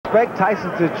expect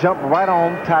Tyson to jump right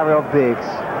on Tyrell Biggs.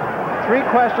 3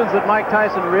 questions that Mike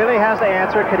Tyson really has to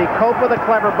answer. Can he cope with a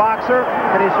clever boxer?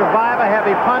 Can he survive a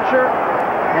heavy puncher?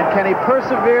 And can he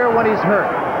persevere when he's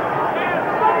hurt?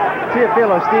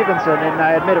 Teofilo Stevenson, and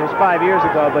I admit it was 5 years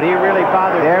ago, but he really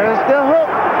bothered me. There's the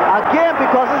hook. Again,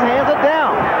 because his hands are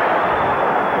down.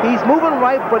 He's moving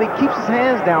right, but he keeps his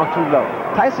hands down too low.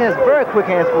 Tyson has very quick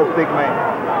hands for a big man.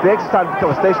 Biggs is starting to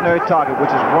become a stationary target,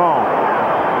 which is wrong.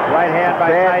 Right hand by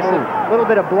Tyson. Move. A little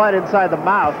bit of blood inside the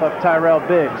mouth of Tyrell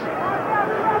Biggs.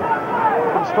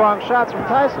 Some strong shots from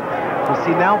Tyson. You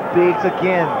see now Biggs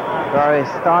again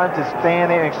is starting to stand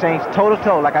there and exchange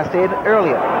toe-to-toe, like I said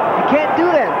earlier. You can't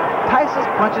do that. Tyson's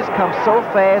punches come so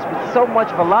fast with so much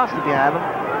velocity behind them.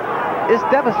 It's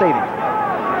devastating.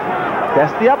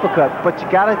 That's the uppercut, but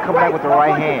you got to come back with the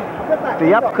right hand.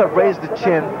 The uppercut raises the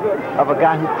chin of a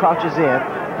guy who crouches in,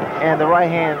 and the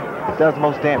right hand does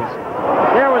most damage.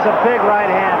 There was a big right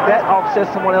hand. That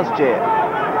offsets someone else's jab.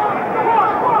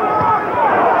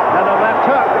 Another left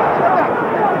hook.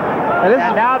 And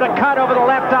now the cut over the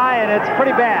left eye, and it's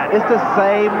pretty bad. It's the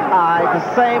same eye, the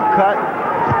same cut.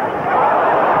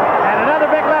 And another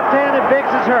big left hand, and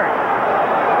Biggs is hurt.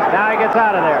 Now he gets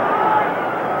out of there.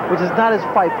 Which is not his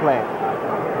fight plan.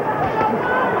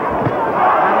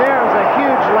 And there's a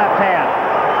huge left hand.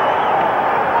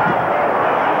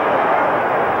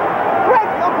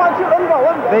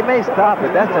 They may stop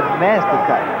it. That's a nasty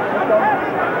cut.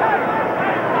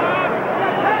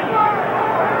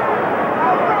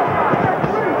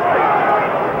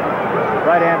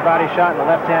 Right hand body shot and the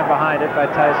left hand behind it by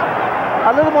Tyson.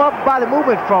 A little more body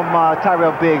movement from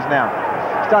Tyrell Biggs now.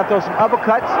 Start to throw some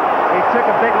uppercuts. He took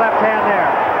a big left hand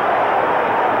there.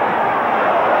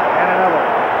 And another.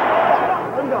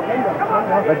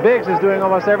 But Biggs is doing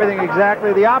almost everything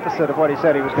exactly the opposite of what he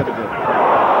said he was going to do.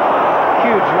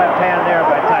 Huge left hand there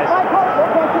by Tyson.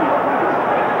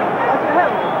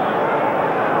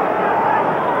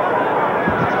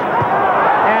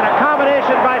 And a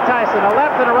combination by Tyson, a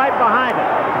left and a right behind it.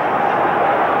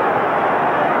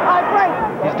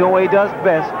 He's doing what he does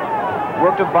best.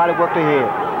 Work the body, work the head.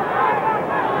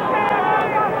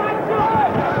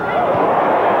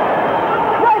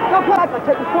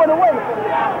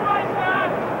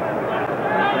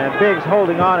 And Biggs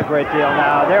holding on a great deal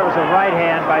now. There was a right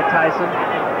hand by Tyson.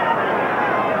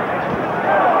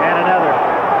 And another.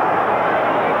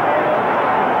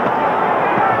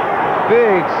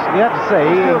 Biggs, you have to say,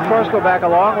 he of course go back a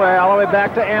long way, all the way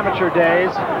back to amateur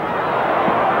days.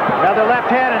 Another left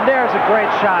hand, and there's a great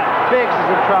shot. Biggs is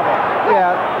in trouble.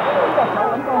 Yeah.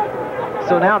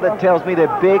 So now that tells me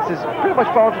that Biggs is pretty much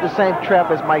falling to the same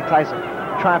trap as Mike Tyson,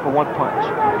 trying for one punch.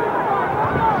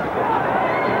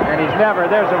 And he's never,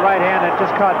 there's a right hand that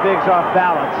just caught Biggs off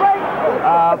balance.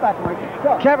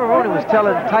 Cavaroni was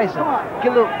telling Tyson,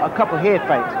 get a couple head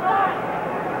fakes.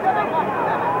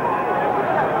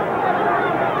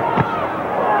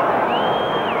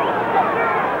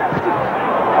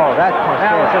 Oh, that punch.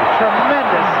 That was a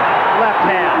tremendous left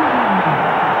hand.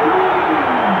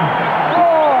 4,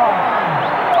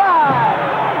 5,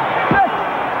 6,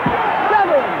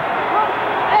 7,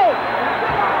 8,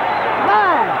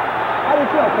 9. How do you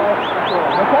feel, Paul?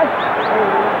 Okay?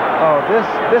 Oh, this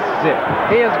is it.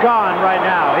 He is gone right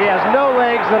now. He has no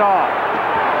legs at all.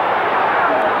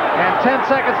 And 10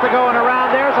 seconds to go in a round.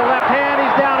 There's a left hand.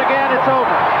 He's down again. It's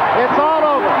over. It's all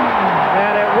over.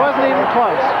 And it wasn't even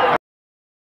close.